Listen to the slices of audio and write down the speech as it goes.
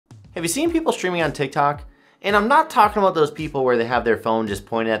Have you seen people streaming on TikTok? And I'm not talking about those people where they have their phone just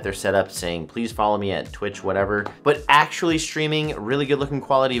pointed at their setup saying, please follow me at Twitch, whatever, but actually streaming really good looking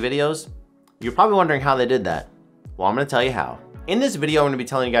quality videos. You're probably wondering how they did that. Well, I'm gonna tell you how. In this video, I'm gonna be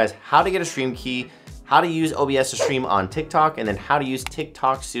telling you guys how to get a stream key, how to use OBS to stream on TikTok, and then how to use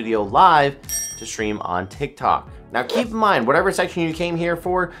TikTok Studio Live to stream on TikTok. Now keep in mind, whatever section you came here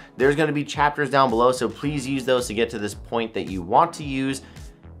for, there's gonna be chapters down below, so please use those to get to this point that you want to use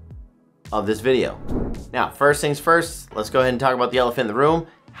of this video. Now, first things first, let's go ahead and talk about the elephant in the room.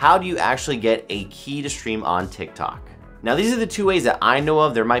 How do you actually get a key to stream on TikTok? Now, these are the two ways that I know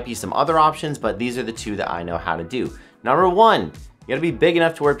of. There might be some other options, but these are the two that I know how to do. Number one, you gotta be big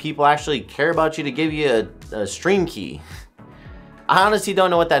enough to where people actually care about you to give you a stream key. I honestly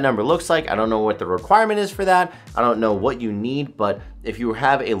don't know what that number looks like. I don't know what the requirement is for that. I don't know what you need, but if you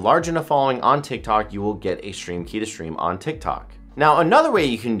have a large enough following on TikTok, you will get a stream key to stream on TikTok. Now, another way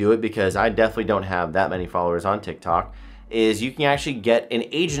you can do it, because I definitely don't have that many followers on TikTok, is you can actually get an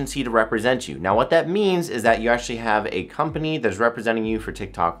agency to represent you. Now, what that means is that you actually have a company that's representing you for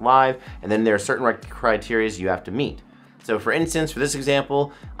TikTok Live, and then there are certain criteria you have to meet. So for instance, for this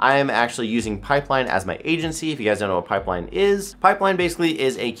example, I am actually using Pipeline as my agency. If you guys don't know what Pipeline is basically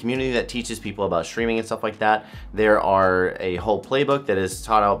is a community that teaches people about streaming and stuff like that. There are a whole playbook that is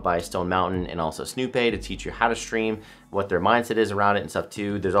taught out by Stone Mountain and also Snoopay to teach you how to stream, what their mindset is around it and stuff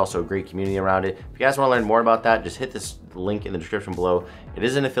too. There's also a great community around it. If you guys want to learn more about that, just hit this link in the description below. It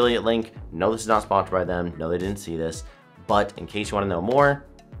is an affiliate link. No, this is not sponsored by them. No, they didn't see this. But in case you want to know more,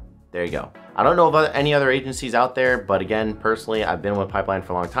 there you go. I don't know about any other agencies out there, but again, personally, I've been with Pipeline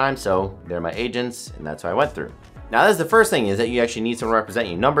for a long time, so they're my agents, and that's what I went through. Now, that's the first thing, is that you actually need someone to represent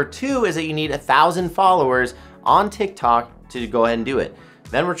you. Number two is that you need 1,000 followers on TikTok to go ahead and do it.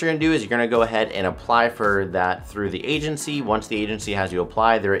 Then what you're gonna do is you're gonna go ahead and apply for that through the agency. Once the agency has you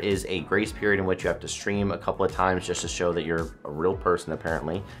apply, there is a grace period in which you have to stream a couple of times just to show that you're a real person,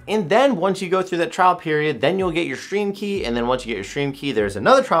 apparently. And then once you go through that trial period, then you'll get your stream key. And then once you get your stream key, there's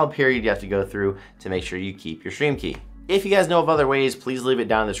another trial period you have to go through to make sure you keep your stream key. If you guys know of other ways, please leave it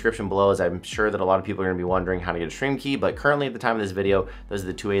down in the description below, as I'm sure that a lot of people are gonna be wondering how to get a stream key, but currently at the time of this video, those are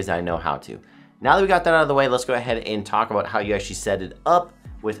the two ways I know how to. Now that we got that out of the way, let's go ahead and talk about how you actually set it up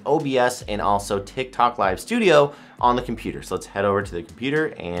with OBS and also TikTok Live Studio on the computer. So let's head over to the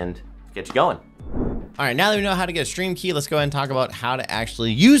computer and get you going. All right, now that we know how to get a stream key, let's go ahead and talk about how to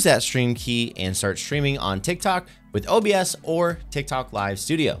actually use that stream key and start streaming on TikTok with OBS or TikTok Live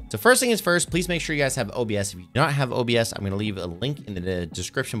Studio. So first thing is first, please make sure you guys have OBS. If you do not have OBS, I'm gonna leave a link in the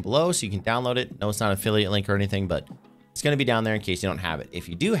description below so you can download it. No, it's not an affiliate link or anything, but it's gonna be down there in case you don't have it. If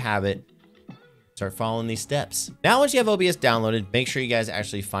you do have it, start following these steps. Now, once you have OBS downloaded, make sure you guys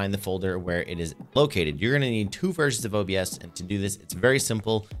actually find the folder where it is located. You're gonna need 2 versions of OBS, and to do this, it's very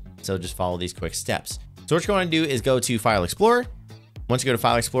simple. So just follow these quick steps. So what you're going to do is go to File Explorer. Once you go to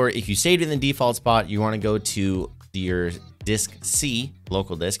File Explorer, if you saved it in the default spot, you wanna go to your disk C,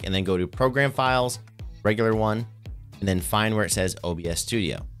 local disk, and then go to Program Files, regular one, and then find where it says OBS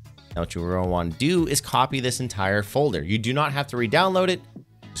Studio. Now what you're gonna wanna do is copy this entire folder. You do not have to re-download it,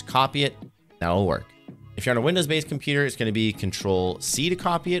 just copy it. That'll work. If you're on a Windows-based computer, it's gonna be Control-C to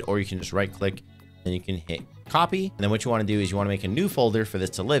copy it, or you can just right-click, and you can hit copy. And then what you wanna do is you wanna make a new folder for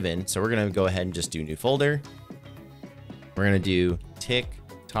this to live in. So we're gonna go ahead and just do new folder. We're gonna do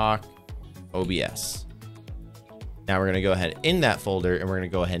TikTok OBS. Now we're gonna go ahead in that folder, and we're gonna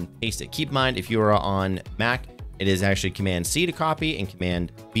go ahead and paste it. Keep in mind, if you are on Mac, it is actually Command-C to copy and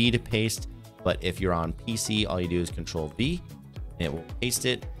Command-V to paste. But if you're on PC, all you do is Control-V, and it will paste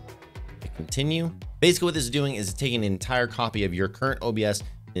it. Continue. Basically what this is doing is taking an entire copy of your current OBS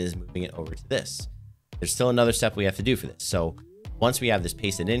and is moving it over to this. There's still another step we have to do for this. So once we have this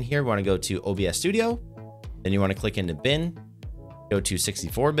pasted in here, we want to go to OBS Studio. Then you want to click into bin, go to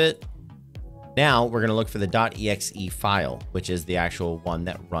 64-bit. Now we're going to look for the .exe file, which is the actual one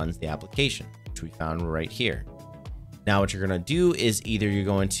that runs the application, which we found right here. Now what you're going to do is either you're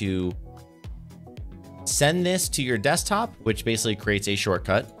going to send this to your desktop, which basically creates a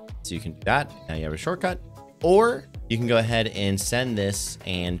shortcut. So you can do that. Now you have a shortcut, or you can go ahead and send this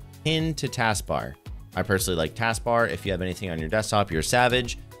and pin to taskbar. I personally like taskbar. If you have anything on your desktop, you're a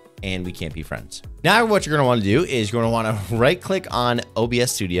savage and we can't be friends. Now what you're going to want to do is you're going to want to right click on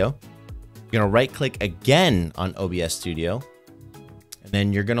OBS Studio. You're going to right click again on OBS Studio. And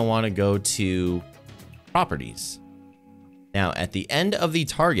then you're going to want to go to properties. Now at the end of the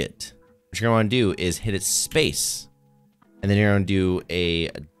target, what you're going to want to do is hit its space. And then you're going to do a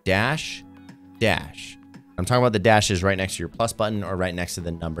dash. I'm talking about the dashes right next to your plus button or right next to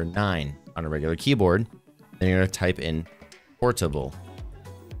the number 9 on a regular keyboard. Then you're going to type in portable.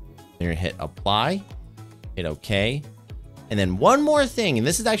 Then you're gonna hit apply, hit OK. And then one more thing, and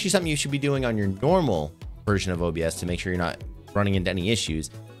this is actually something you should be doing on your normal version of OBS to make sure you're not running into any issues.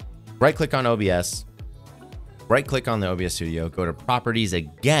 Right click on OBS, right click on the OBS Studio, go to properties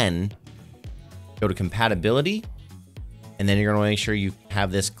again, go to compatibility, and then you're gonna make sure you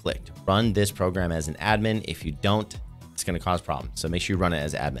have this clicked. Run this program as an admin. If you don't, it's gonna cause problems. So make sure you run it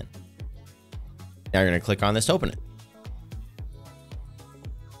as admin. Now you're gonna click on this to open it.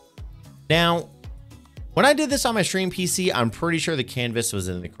 Now, when I did this on my stream PC, I'm pretty sure the canvas was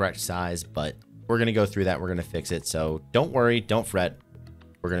in the correct size, but we're gonna go through that. We're gonna fix it. So don't worry, don't fret.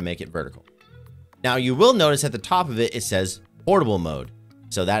 We're gonna make it vertical. Now you will notice at the top of it, it says portable mode.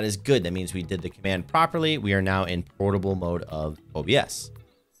 So that is good. That means we did the command properly. We are now in portable mode of OBS.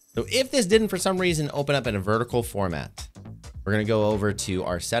 So if this didn't for some reason open up in a vertical format, we're gonna go over to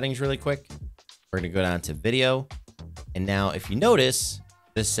our settings really quick. We're gonna go down to video. And now if you notice,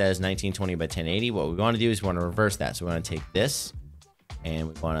 this says 1920 by 1080. What we wanna do is we wanna reverse that. So we wanna take this and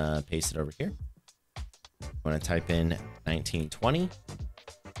we wanna paste it over here. We wanna type in 1920.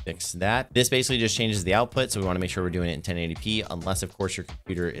 Fix that. This basically just changes the output. So we want to make sure we're doing it in 1080p, unless of course your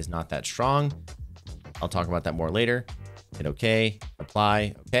computer is not that strong. I'll talk about that more later. Hit OK,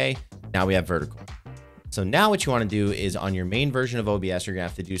 apply, OK. Now we have vertical. So now what you want to do is on your main version of OBS, you're gonna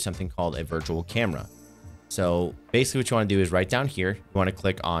have to do something called a virtual camera. So basically what you want to do is right down here, you want to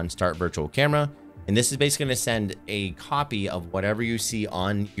click on start virtual camera. And this is basically going to send a copy of whatever you see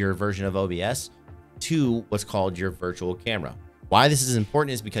on your version of OBS to what's called your virtual camera. Why this is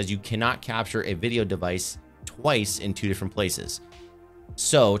important is because you cannot capture a video device twice in two different places.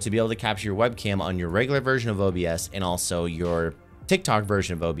 So to be able to capture your webcam on your regular version of OBS and also your TikTok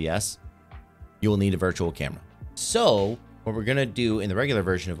version of OBS, you will need a virtual camera. So what we're gonna do in the regular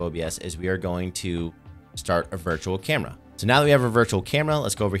version of OBS is we are going to start a virtual camera. So now that we have a virtual camera,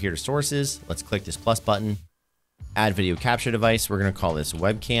 let's go over here to sources. Let's click this plus button, add video capture device. We're gonna call this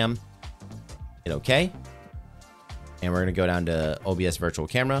webcam, hit OK. And we're gonna go down to OBS virtual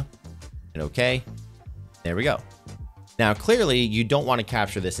camera, and OK. There we go. Now, clearly you don't want to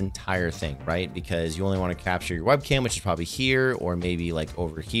capture this entire thing, right? Because you only want to capture your webcam, which is probably here or maybe like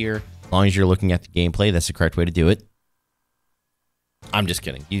over here. As long as you're looking at the gameplay, that's the correct way to do it. I'm just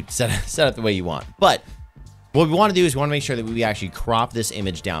kidding. You set it the way you want. But what we want to do is we want to make sure that we actually crop this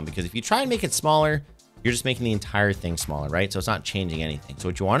image down, because if you try and make it smaller, you're just making the entire thing smaller, right? So it's not changing anything. So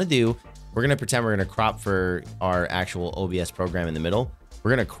what you want to do, we're going to pretend we're going to crop for our actual OBS program in the middle.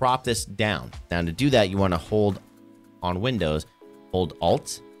 We're going to crop this down. Now to do that, you want to hold on Windows, hold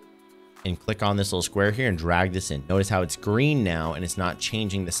Alt and click on this little square here and drag this in. Notice how it's green now and it's not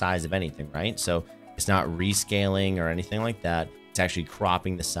changing the size of anything, right? So it's not rescaling or anything like that. It's actually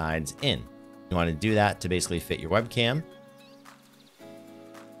cropping the sides in. You want to do that to basically fit your webcam.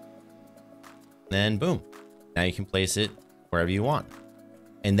 Then boom, now you can place it wherever you want.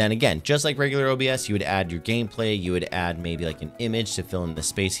 And then again, just like regular OBS, you would add your gameplay. You would add maybe like an image to fill in the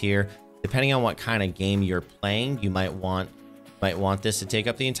space here. Depending on what kind of game you're playing, you might want this to take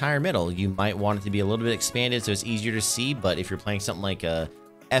up the entire middle. You might want it to be a little bit expanded so it's easier to see. But if you're playing something like a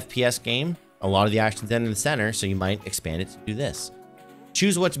FPS game, a lot of the action's in the center, so you might expand it to do this.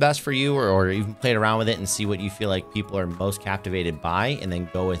 Choose what's best for you, or even play around with it and see what you feel like people are most captivated by, and then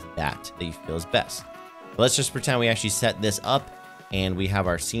go with that you feel is best. But let's just pretend we actually set this up and we have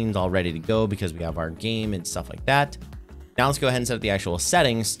our scenes all ready to go because we have our game and stuff like that. Now let's go ahead and set up the actual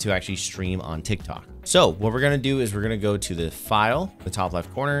settings to actually stream on TikTok. So what we're gonna do is we're gonna go to the file, the top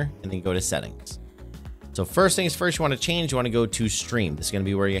left corner, and then go to settings. So first things first, you wanna change, you wanna go to stream. This is gonna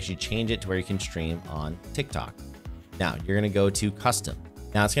be where you actually change it to where you can stream on TikTok. Now you're gonna go to custom.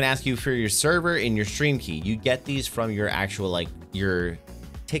 Now it's gonna ask you for your server and your stream key. You get these from your actual, like your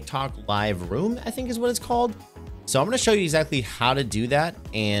TikTok live room, I think is what it's called. So I'm gonna show you exactly how to do that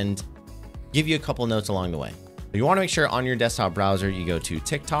and give you a couple notes along the way. You wanna make sure on your desktop browser, you go to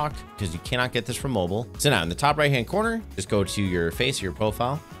TikTok because you cannot get this from mobile. So now in the top right-hand corner, just go to your face, your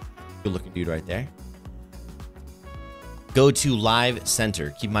profile. Good looking dude right there. Go to Live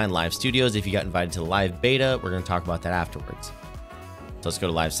Center. Keep in mind Live Studios. If you got invited to the live beta, we're gonna talk about that afterwards. So let's go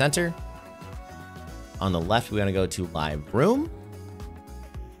to Live Center. On the left, we're gonna go to Live Room.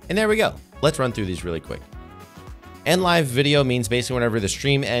 And there we go. Let's run through these really quick. End live video means basically whenever the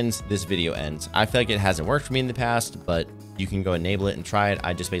stream ends, this video ends. I feel like it hasn't worked for me in the past, but you can go enable it and try it.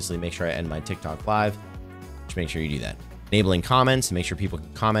 I just basically make sure I end my TikTok live. Just make sure you do that. Enabling comments, make sure people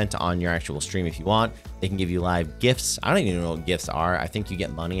can comment on your actual stream if you want. They can give you live gifts. I don't even know what gifts are. I think you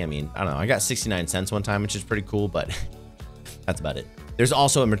get money. I mean, I don't know. I got 69 cents one time, which is pretty cool, but that's about it. There's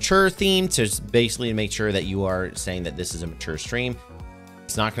also a mature theme to basically make sure that you are saying that this is a mature stream.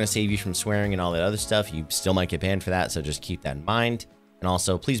 It's not going to save you from swearing and all that other stuff. You still might get banned for that, so just keep that in mind. And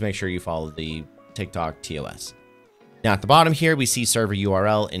also, please make sure you follow the TikTok TOS. Now, at the bottom here, we see server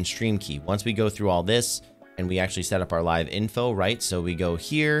URL and stream key. Once we go through all this and we actually set up our live info, right? So we go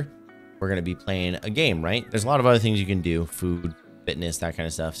here, we're going to be playing a game, right? There's a lot of other things you can do, food, fitness, that kind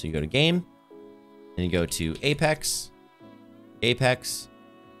of stuff. So you go to game, and you go to Apex,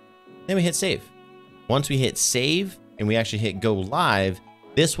 then we hit save. Once we hit save and we actually hit go live,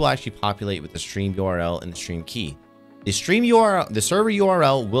 this will actually populate with the stream URL and the stream key. The stream URL, the server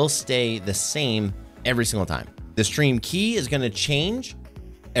URL will stay the same every single time. The stream key is going to change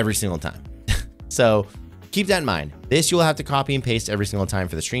every single time. So keep that in mind. This you'll have to copy and paste every single time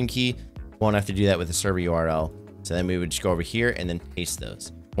for the stream key. You won't have to do that with the server URL. So then we would just go over here and then paste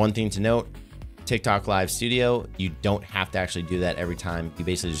those. One thing to note, TikTok Live Studio, you don't have to actually do that every time. You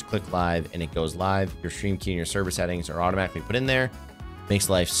basically just click live and it goes live. Your stream key and your server settings are automatically put in there. Makes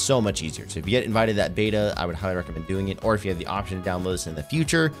life so much easier. So if you get invited to that beta, I would highly recommend doing it. Or if you have the option to download this in the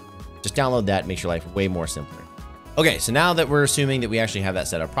future, just download that. It makes your life way more simpler. Okay, so now that we're assuming that we actually have that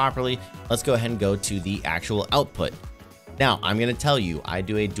set up properly, let's go ahead and go to the actual output. Now, I'm going to tell you, I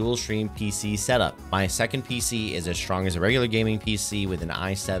do a dual stream PC setup. My second PC is as strong as a regular gaming PC with an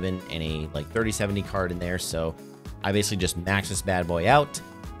i7 and a like 3070 card in there. So I basically just max this bad boy out.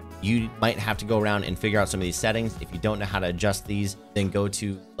 You might have to go around and figure out some of these settings. If you don't know how to adjust these, then go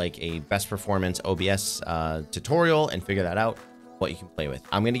to like a best performance OBS tutorial and figure that out, what you can play with.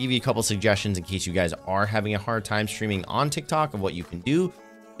 I'm going to give you a couple suggestions in case you guys are having a hard time streaming on TikTok of what you can do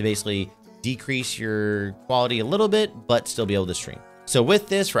to basically decrease your quality a little bit, but still be able to stream. So with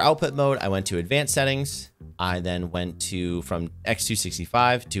this, for output mode, I went to advanced settings. I then went to from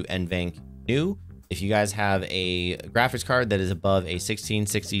X265 to NVENC new. If you guys have a graphics card that is above a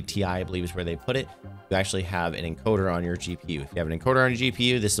 1660 Ti, I believe is where they put it, you actually have an encoder on your GPU. If you have an encoder on your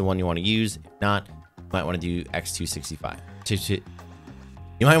GPU, this is the one you want to use. If not, you might want to do X265.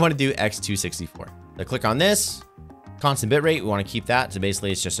 You might want to do X264. So click on this. Constant bitrate, we want to keep that. So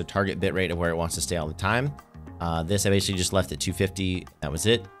basically, it's just a target bitrate of where it wants to stay all the time. This, I basically just left at 250. That was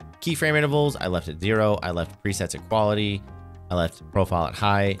it. Keyframe intervals, I left at 0. I left presets at quality. I left profile at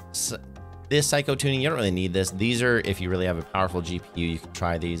high. So this psycho tuning, you don't really need this. These are if you really have a powerful GPU, you can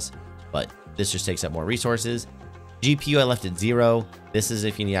try these, but this just takes up more resources. GPU, I left at 0. This is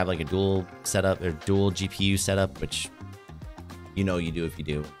if you need to have like a dual setup or dual GPU setup, which you know you do if you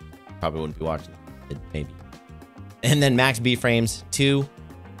do. Probably wouldn't be watching it, maybe. And then max B frames, 2.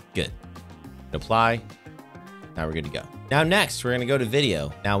 Good. Apply. Now we're good to go. Now next, we're going to go to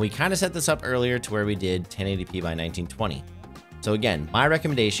video. Now we kind of set this up earlier to where we did 1080p by 1920. So again, my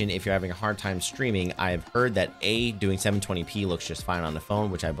recommendation, if you're having a hard time streaming, I have heard that doing 720p looks just fine on the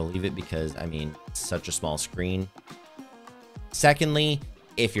phone, which I believe it because, I mean, it's such a small screen. Secondly,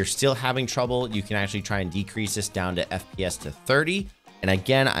 if you're still having trouble, you can actually try and decrease this down to FPS to 30. And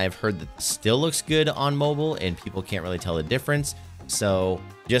again, I've heard that this still looks good on mobile and people can't really tell the difference. So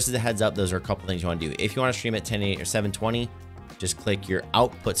just as a heads up, those are a couple things you want to do. If you want to stream at 1080 or 720, just click your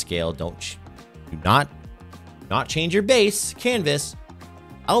output scale. Do not change your base canvas.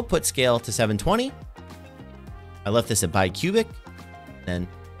 Output scale to 720. I left this at bicubic, then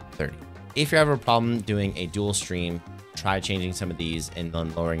 30. If you're having a problem doing a dual stream, try changing some of these and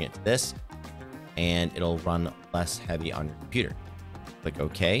then lowering it to this, and it'll run less heavy on your computer. Click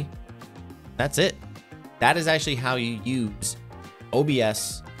OK. That's it. That is actually how you use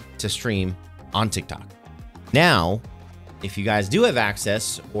OBS to stream on TikTok. Now, if you guys do have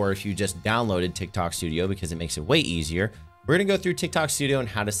access, or if you just downloaded TikTok Studio because it makes it way easier, we're going to go through TikTok Studio and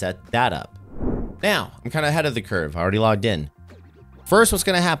how to set that up. Now, I'm kind of ahead of the curve. I already logged in. First, what's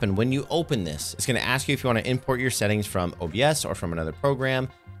going to happen when you open this, it's going to ask you if you want to import your settings from OBS or from another program,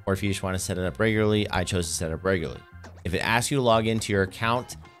 or if you just want to set it up regularly. I chose to set it up regularly. If it asks you to log into your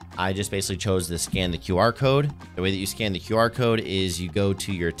account, I just basically chose to scan the QR code. The way that you scan the QR code is you go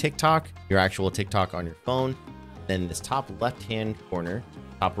to your TikTok, your actual TikTok on your phone. Then this top left-hand corner,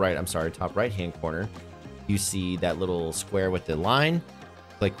 top right-hand corner, you see that little square with the line.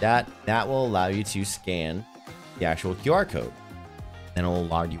 Click that. That will allow you to scan the actual QR code. Then it will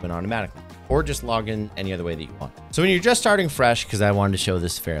log you in automatically, or just log in any other way that you want. So when you're just starting fresh, because I wanted to show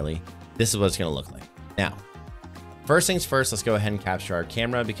this fairly, this is what it's going to look like. Now, first things first, let's go ahead and capture our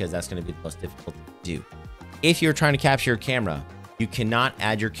camera because that's going to be the most difficult to do. If you're trying to capture your camera, you cannot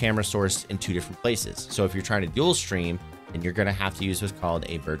add your camera source in 2 different places. So if you're trying to dual stream, then you're going to have to use what's called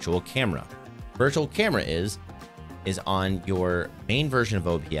a virtual camera. Virtual camera is on your main version of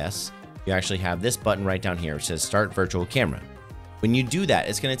OBS. You actually have this button right down here which says start virtual camera. When you do that,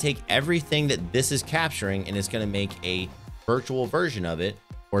 it's going to take everything that this is capturing and it's going to make a virtual version of it,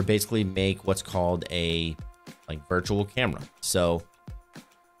 or basically make what's called a like virtual camera. So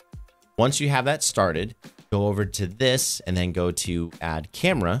once you have that started, go over to this and then go to add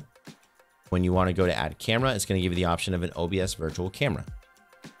camera. When you want to go to add camera, it's going to give you the option of an OBS virtual camera.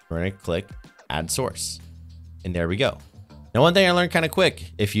 We're going to click add source. And there we go. Now, one thing I learned kind of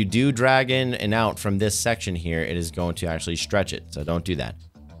quick, if you do drag in and out from this section here, it is going to actually stretch it. So don't do that.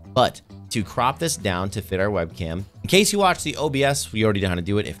 But to crop this down to fit our webcam, in case you watch the OBS, we already know how to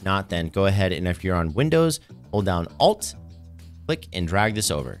do it. If not, then go ahead and if you're on Windows, hold down Alt, click and drag this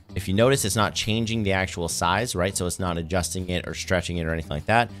over. If you notice, it's not changing the actual size, right? So it's not adjusting it or stretching it or anything like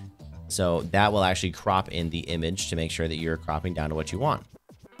that. So that will actually crop in the image to make sure that you're cropping down to what you want.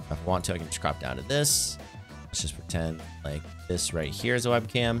 If I want to, I can just crop down to this. Let's just pretend like this right here is a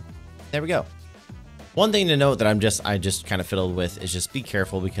webcam. There we go. One thing to note that I just kind of fiddled with is just be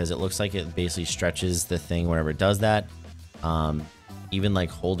careful, because it looks like it basically stretches the thing whenever it does that. Even like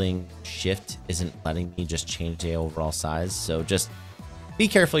holding shift isn't letting me just change the overall size. So just be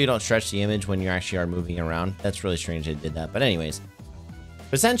careful you don't stretch the image when you actually are moving around. That's really strange they did that. But anyways,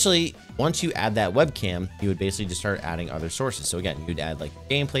 essentially, once you add that webcam, you would basically just start adding other sources. So again, you'd add like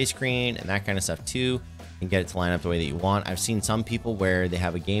your gameplay screen and that kind of stuff too, and get it to line up the way that you want. I've seen some people where they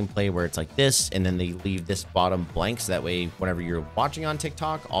have a gameplay where it's like this, and then they leave this bottom blank, so that way whenever you're watching on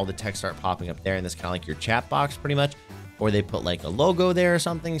TikTok, all the text start popping up there, and that's kind of like your chat box pretty much. Or they put like a logo there or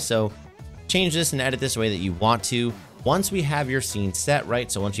something. So change this and edit this the way that you want to. Once we have your scene set,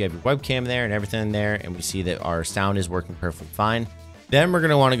 right? So once you have your webcam there and everything there, and we see that our sound is working perfectly fine, then we're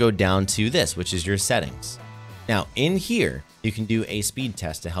gonna wanna go down to this, which is your settings. Now in here, you can do a speed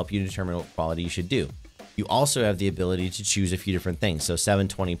test to help you determine what quality you should do. You also have the ability to choose a few different things. So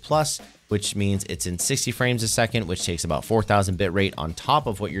 720 plus, which means it's in 60 frames a second, which takes about 4,000 bit rate on top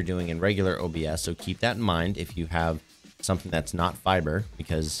of what you're doing in regular OBS. So keep that in mind if you have something that's not fiber,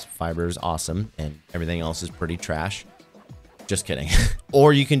 because fiber is awesome and everything else is pretty trash. Just kidding.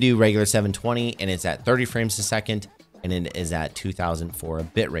 Or you can do regular 720 and it's at 30 frames a second and it is at 2004 a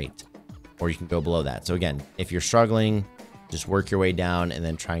bit rate. Or you can go below that. So again, if you're struggling, just work your way down and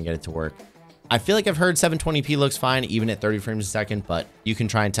then try and get it to work. I feel like I've heard 720p looks fine even at 30 frames a second, but you can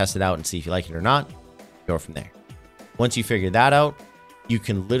try and test it out and see if you like it or not. Go from there. Once you figure that out, you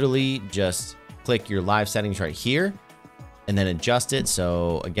can literally just click your live settings right here and then adjust it.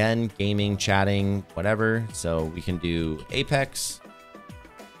 So again, gaming, chatting, whatever. So we can do Apex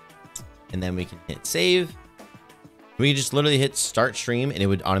and then we can hit save. We can just literally hit start stream and it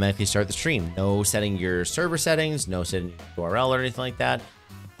would automatically start the stream. No setting your server settings, no setting your URL or anything like that.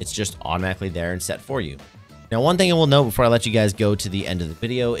 It's just automatically there and set for you. Now, one thing I will note before I let you guys go to the end of the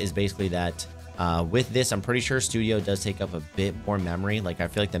video is basically that with this, I'm pretty sure Studio does take up a bit more memory. Like I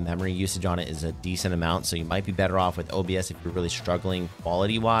feel like the memory usage on it is a decent amount. So you might be better off with OBS if you're really struggling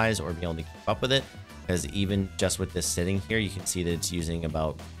quality wise or be able to keep up with it. Because even just with this sitting here, you can see that it's using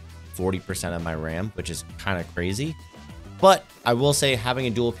about 40% of my RAM, which is kind of crazy. But I will say having a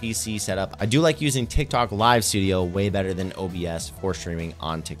dual PC setup, I do like using TikTok Live Studio way better than OBS for streaming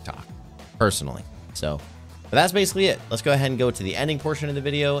on TikTok, personally. So, but that's basically it. Let's go ahead and go to the ending portion of the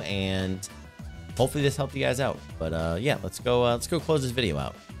video, and hopefully this helped you guys out. But yeah, let's go close this video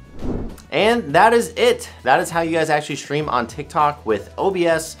out. And that is it. That is how you guys actually stream on TikTok with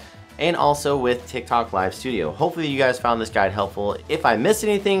OBS and also with TikTok Live Studio. Hopefully you guys found this guide helpful. If I missed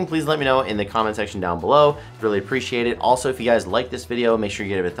anything, please let me know in the comment section down below. Really appreciate it. Also, if you guys like this video, make sure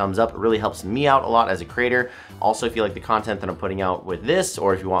you give it a thumbs up. It really helps me out a lot as a creator. Also, if you like the content that I'm putting out with this,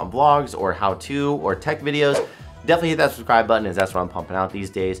 or if you want vlogs or how-to or tech videos, definitely hit that subscribe button, as that's what I'm pumping out these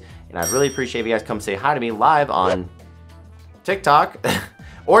days. And I'd really appreciate if you guys come say hi to me live on TikTok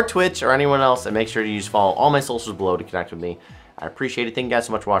or Twitch or anyone else, and make sure to follow all my socials below to connect with me. I appreciate it. Thank you guys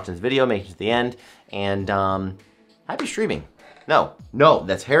so much for watching this video, making it to the end, and happy streaming. No,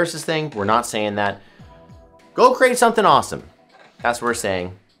 that's Harris's thing. We're not saying that. Go create something awesome. That's what we're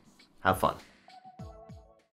saying. Have fun.